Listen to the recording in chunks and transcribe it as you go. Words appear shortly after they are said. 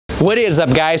What is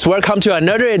up, guys? Welcome to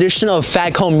another edition of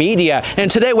EVGo Media,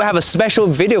 and today we have a special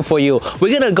video for you.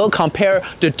 We're gonna go compare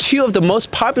the two of the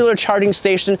most popular charging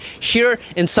stations here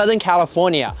in Southern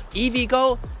California,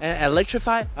 EVGo and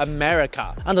Electrify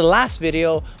America. On the last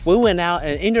video, we went out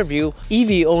and interviewed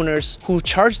EV owners who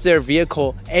charge their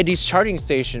vehicle at these charging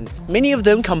stations. Many of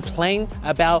them complain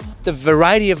about the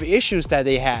variety of issues that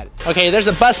they had. Okay, there's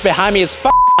a bus behind me, it's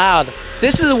loud.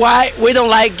 This is why we don't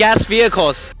like gas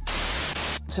vehicles.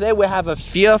 Today we have a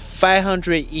Fiat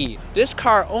 500e. This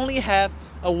car only have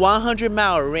a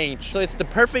 100-mile range, so it's the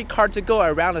perfect car to go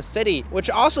around the city, which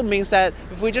also means that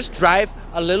if we just drive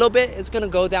a little bit, it's gonna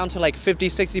go down to like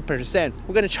 50-60%.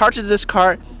 We're gonna charge this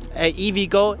car at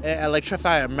EVGo and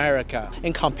Electrify America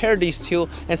and compare these two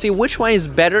and see which one is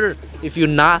better if you're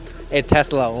not a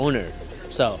Tesla owner.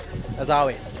 So, as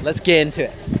always, let's get into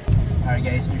it. Alright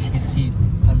guys, as you can see,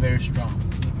 I'm very strong.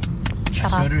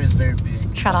 My shoulder is very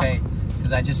big. Shut up.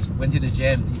 I just went to the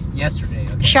gym yesterday.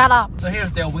 Okay? Shut up. So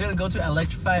here's the deal. We're gonna go to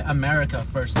Electrify America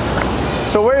first.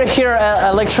 So we're here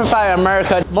at Electrify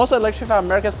America. Most Electrify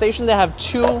America stations, they have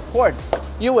two ports.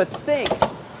 You would think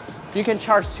you can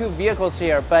charge two vehicles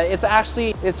here, but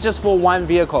it's just for one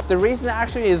vehicle. The reason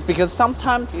actually is because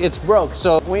sometimes it's broke.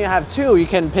 So when you have two, you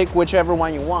can pick whichever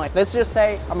one you want. Let's just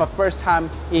say I'm a first-time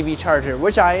EV charger,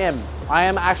 which I am. I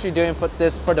am actually doing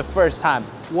this for the first time.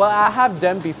 What I have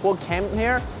done before came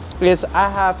here is I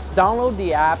have downloaded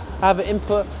the app, I have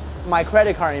input my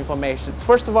credit card information.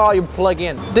 First of all, you plug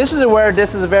in. This is where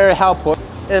this is very helpful.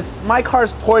 If my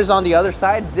car's port is on the other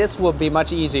side, this will be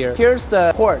much easier. Here's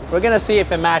the port. We're gonna see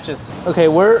if it matches. Okay,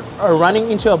 we're running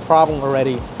into a problem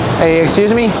already. Hey,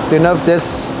 excuse me? Do you know if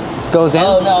this goes in?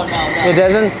 Oh, no. It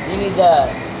doesn't? You need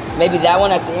maybe that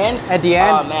one at the end? At the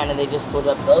end? Oh man, and they just pulled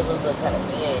up. Those ones are kind of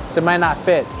big. So it might not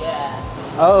fit. Yeah.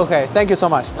 Oh, okay. Thank you so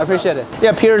much. I appreciate it. It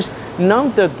appears none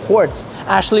of the ports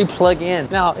actually plug in.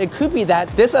 Now, it could be that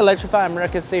this Electrify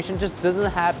America station just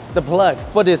doesn't have the plug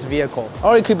for this vehicle.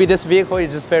 Or it could be this vehicle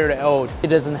is just very old. It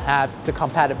doesn't have the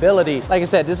compatibility. Like I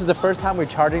said, this is the first time we're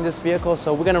charging this vehicle,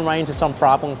 so we're gonna run into some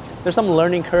problem. There's some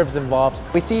learning curves involved.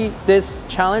 We see this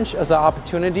challenge as an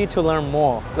opportunity to learn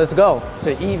more. Let's go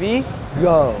to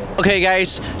EVGo. Okay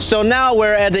guys, so now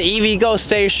we're at the EVGo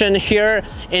station here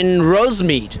in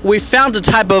Rosemead. We found the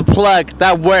type of plug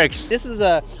that works. This is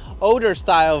a older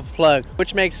style of plug,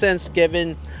 which makes sense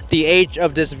given the age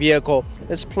of this vehicle.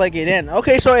 Let's plug it in.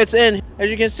 Okay, so it's in. As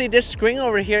you can see, this screen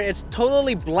over here, it's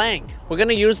totally blank. We're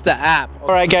gonna use the app. All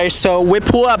right guys, so we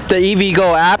pull up the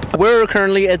EVGo app. We're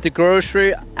currently at the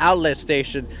grocery outlet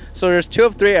station. So there's 2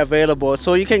 of 3 available.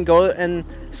 So you can go and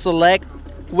select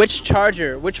which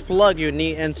charger, which plug you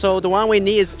need, and so the one we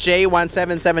need is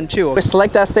J1772. We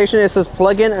select that station, it says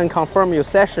plug in and confirm your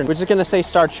session. We're just gonna say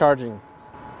start charging.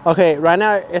 Okay, right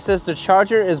now it says the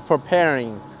charger is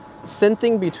preparing.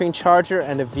 Syncing between charger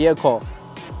and the vehicle.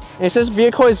 It says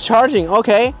vehicle is charging,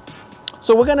 okay.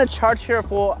 So we're gonna charge here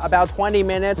for about 20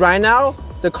 minutes. Right now,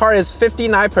 the car is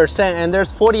 59% and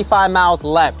there's 45 miles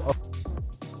left.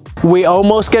 We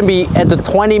almost gonna be at the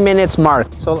 20 minutes mark.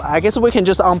 So I guess we can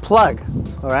just unplug,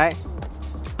 all right?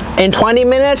 In 20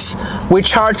 minutes, we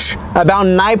charge about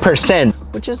 9%,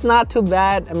 which is not too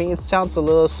bad. I mean, it sounds a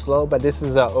little slow, but this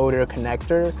is an older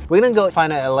connector. We're gonna go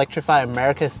find an Electrify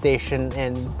America station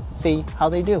and see how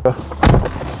they do.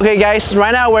 Okay guys,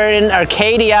 right now we're in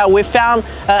Arcadia. We found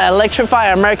an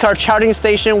Electrify America charging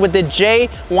station with the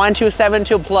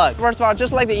J1272 plug. First of all,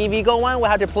 just like the EVGo one, we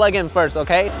have to plug in first,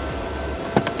 okay?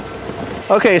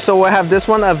 Okay, so we have this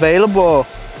one available.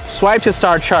 Swipe to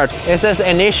start charge. It says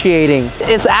initiating.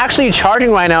 It's actually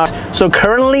charging right now. So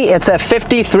currently it's at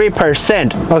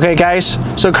 53%. Okay guys,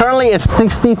 so currently it's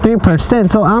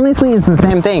 63%. So honestly it's the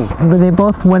same thing. But they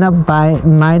both went up by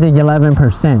 9 to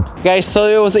 11%. Guys, so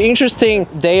it was an interesting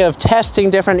day of testing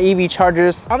different EV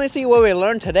chargers. Honestly, what we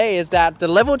learned today is that the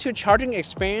level 2 charging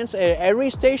experience at every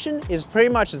station is pretty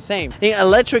much the same. In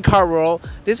electric car world,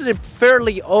 this is a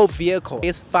fairly old vehicle.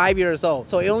 It's 5 years old.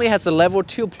 So it only has the level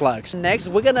 2 plugs. Next,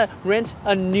 we're gonna rent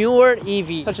a newer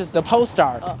EV such as the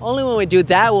Polestar. Only when we do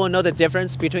that we'll know the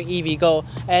difference between EVGo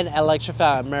and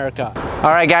Electrify America.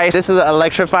 Alright guys, this is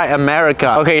Electrify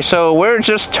America. Okay, so we're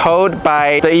just told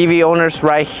by the EV owners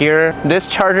right here, this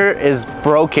charger is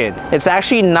broken. It's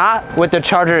actually not with the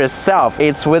charger itself,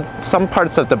 it's with some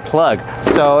parts of the plug.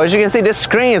 So as you can see, this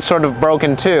screen is sort of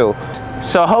broken too.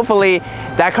 So hopefully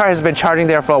that car has been charging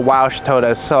there for a while, she told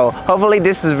us. So hopefully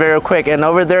this is very quick, and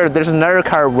over there's another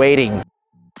car waiting.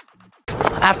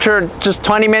 After just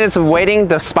 20 minutes of waiting,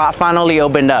 the spot finally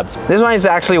opened up. This one is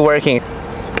actually working.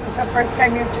 It's the first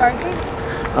time you're charging?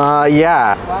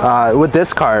 Yeah, wow. With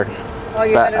this card. Oh,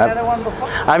 you had another one before?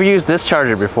 I've used this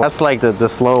charger before. That's like the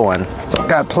slow one.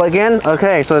 Got plug in.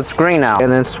 Okay, so it's green now.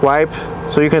 And then swipe.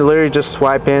 So you can literally just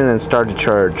swipe in and start to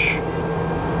charge.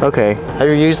 Okay. Have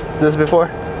you used this before?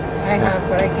 I have,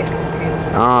 but I get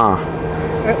confused. Ah.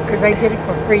 Because I did it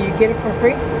for free. You get it for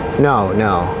free? No.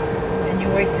 And you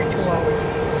wait for 2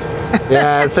 hours.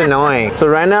 Yeah, it's annoying. So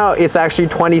right now it's actually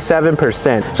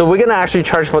 27%. So we're gonna actually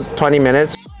charge for 20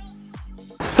 minutes.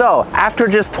 So after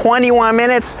just 21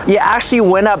 minutes, it actually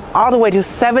went up all the way to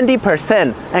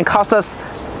 70% and cost us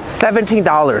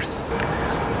 $17.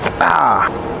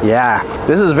 Yeah,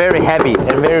 this is very heavy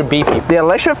and very beefy. The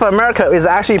Electrify America is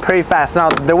actually pretty fast. Now,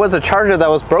 there was a charger that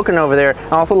was broken over there,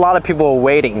 and also a lot of people were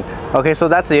waiting. Okay, so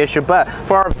that's the issue. But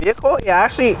for our vehicle,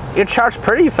 it charged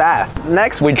pretty fast.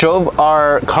 Next, we drove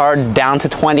our car down to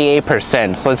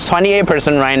 28%. So it's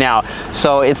 28% right now.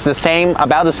 So it's the same,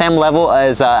 about the same level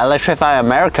as Electrify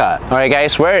America. All right,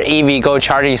 guys, we're at EVGo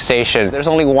charging station. There's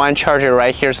only one charger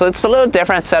right here, so it's a little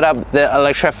different setup than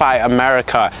Electrify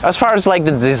America. As far as like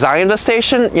the design of the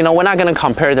station, you know, we're not gonna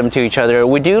compare them to each other.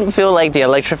 We do feel like the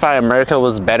Electrify America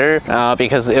was better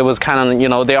because it was kind of, you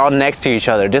know, they're all next to each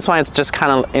other. This one is just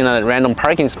kind of in a random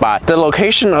parking spot. The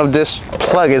location of this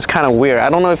plug is kind of weird. I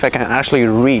don't know if I can actually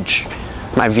reach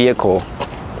my vehicle.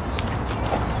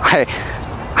 I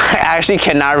actually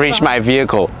cannot reach my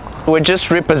vehicle. We just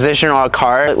reposition our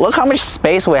car. Look how much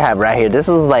space we have right here. This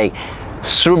is like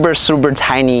super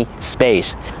tiny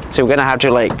space. So we're gonna have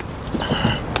to like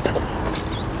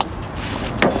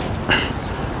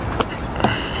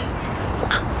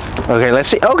okay, let's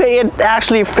see. Okay, it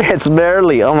actually fits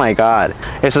barely. Oh my god.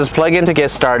 It says plug in to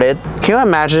get started. Can you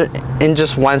imagine in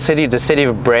just one city, the city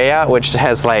of Brea, which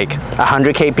has like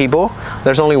 100K people,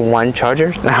 there's only one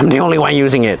charger? I'm the only one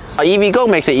using it. EVGo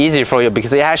makes it easy for you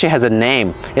because it actually has a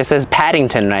name. It says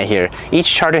Paddington right here. Each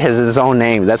charger has its own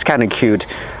name. That's kind of cute.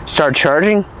 Start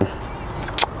charging.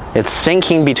 It's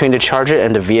syncing between the charger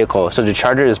and the vehicle. So the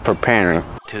charger is preparing.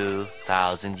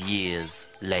 2,000 years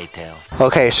later.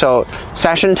 Okay, so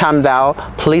session timed out.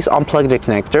 Please unplug the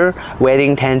connector.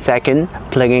 Waiting 10 seconds.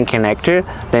 Plug in connector.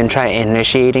 Then try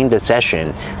initiating the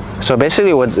session. So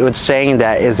basically what's saying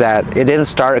that is that it didn't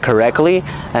start correctly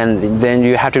and then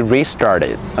you have to restart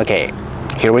it. Okay,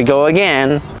 here we go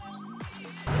again.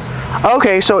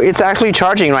 Okay, so it's actually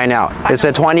charging right now. It's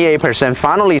at 28%.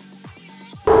 Finally,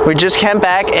 we just came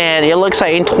back and it looks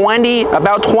like in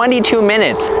about 22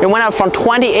 minutes, it went up from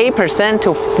 28% to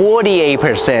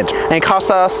 48% and it cost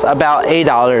us about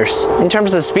 $8. In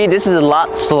terms of speed, this is a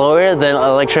lot slower than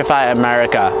Electrify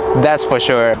America, that's for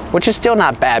sure, which is still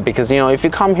not bad because, you know, if you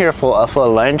come here for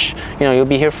lunch, you know, you'll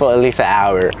be here for at least an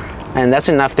hour and that's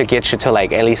enough to get you to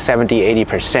like at least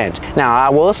 70–80%. Now, I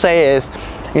will say is,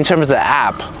 in terms of the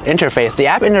app interface, the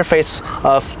app interface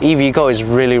of EVGo is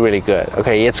really good.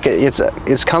 Okay,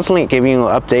 it's constantly giving you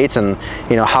updates and,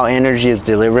 you know, how energy is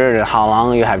delivered and how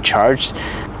long you have charged.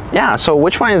 Yeah, so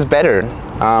which one is better?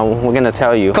 We're gonna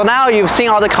tell you. So now you've seen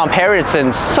all the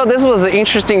comparisons. So this was an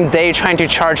interesting day trying to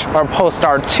charge our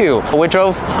Polestar 2. We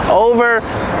drove over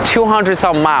 200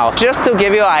 some miles just to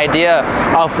give you an idea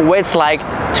of what it's like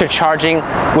to charging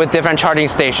with different charging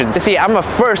stations. You see, I'm a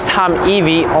first-time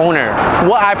EV owner.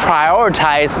 What I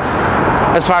prioritize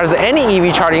as far as any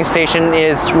EV charging station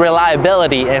is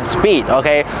reliability and speed,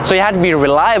 okay? So you have to be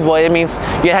reliable. It means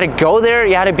you had to go there,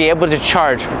 you had to be able to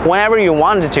charge whenever you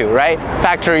wanted to, right?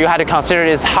 Factor you had to consider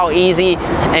is how easy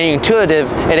and intuitive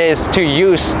it is to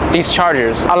use these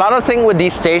chargers. A lot of thing with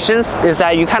these stations is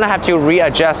that you kind of have to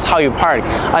readjust how you park.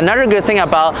 Another good thing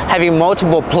about having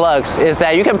multiple plugs is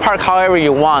that you can park however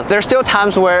you want. There's still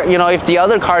times where, you know, if the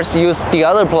other cars use the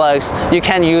other plugs, you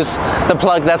can use the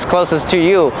plug that's closest to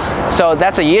you. So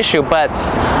that's an issue, but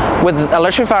with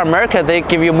Electrify America, they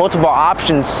give you multiple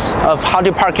options of how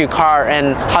to park your car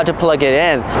and how to plug it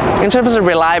in. In terms of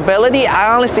reliability,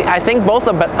 I think both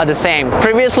are the same.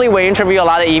 Previously, we interview a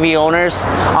lot of EV owners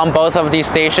on both of these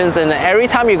stations, and every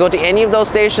time you go to any of those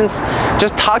stations,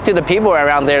 just talk to the people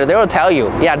around there. They will tell you,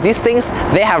 yeah, these things,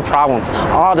 they have problems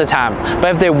all the time.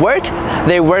 But if they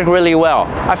work really well.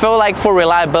 I feel like for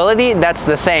reliability, that's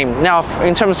the same. Now,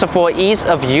 in terms of for ease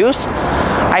of use,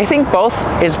 I think both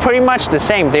is pretty much the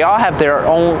same. They all have their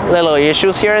own little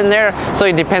issues here and there, so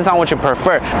it depends on what you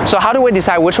prefer. So how do we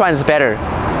decide which one is better?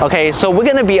 Okay, so we're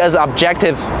gonna be as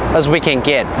objective as we can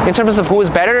get. In terms of who is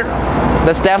better,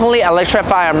 that's definitely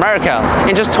Electrify America.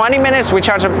 In just 20 minutes, we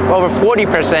charge up over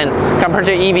 40% compared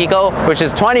to EVGo, which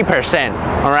is 20%,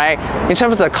 all right? In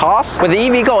terms of the cost, with the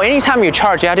EVGo, anytime you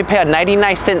charge, you have to pay a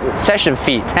 99-cent session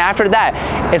fee. And after that,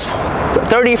 it's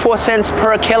 34 cents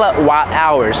per kilowatt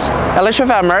hours.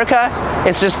 Electrify America,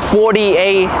 it's just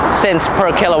 48 cents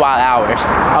per kilowatt hours.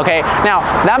 Okay, now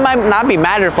that might not be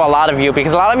matter for a lot of you,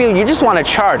 because a lot of you just want to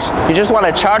charge. You just want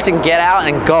to charge and get out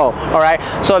and go. All right,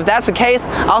 so if that's the case,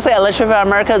 I'll say Electrify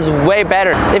America is way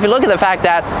better. If you look at the fact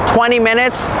that 20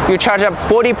 minutes you charge up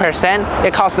 40%,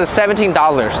 it costs us $17.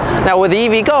 Now with the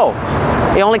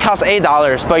EVGo, it only costs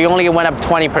 $8, but you only went up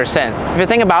 20%. If you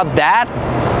think about that,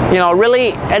 you know,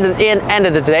 really at the end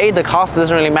of the day, the cost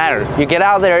doesn't really matter. You get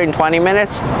out there in 20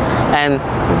 minutes and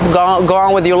go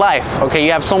on with your life. Okay,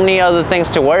 you have so many other things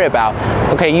to worry about.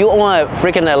 Okay, you own a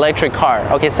freaking electric car.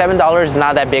 Okay, $7 is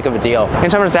not that big of a deal. In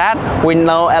terms of that, we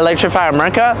know Electrify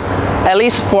America, at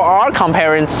least for our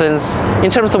comparisons, in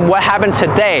terms of what happened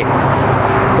today,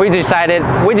 we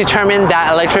determined that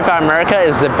Electrify America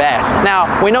is the best.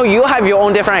 Now, we know you have your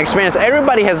own different experience.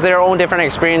 Everybody has their own different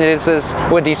experiences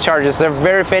with these chargers. They're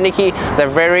very finicky, they're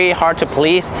very hard to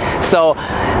please. So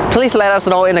please let us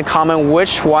know in the comment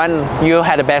which one you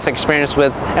had the best experience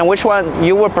with and which one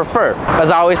you would prefer. As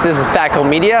always, this is EVGo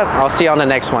Media. I'll see you on the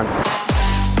next one.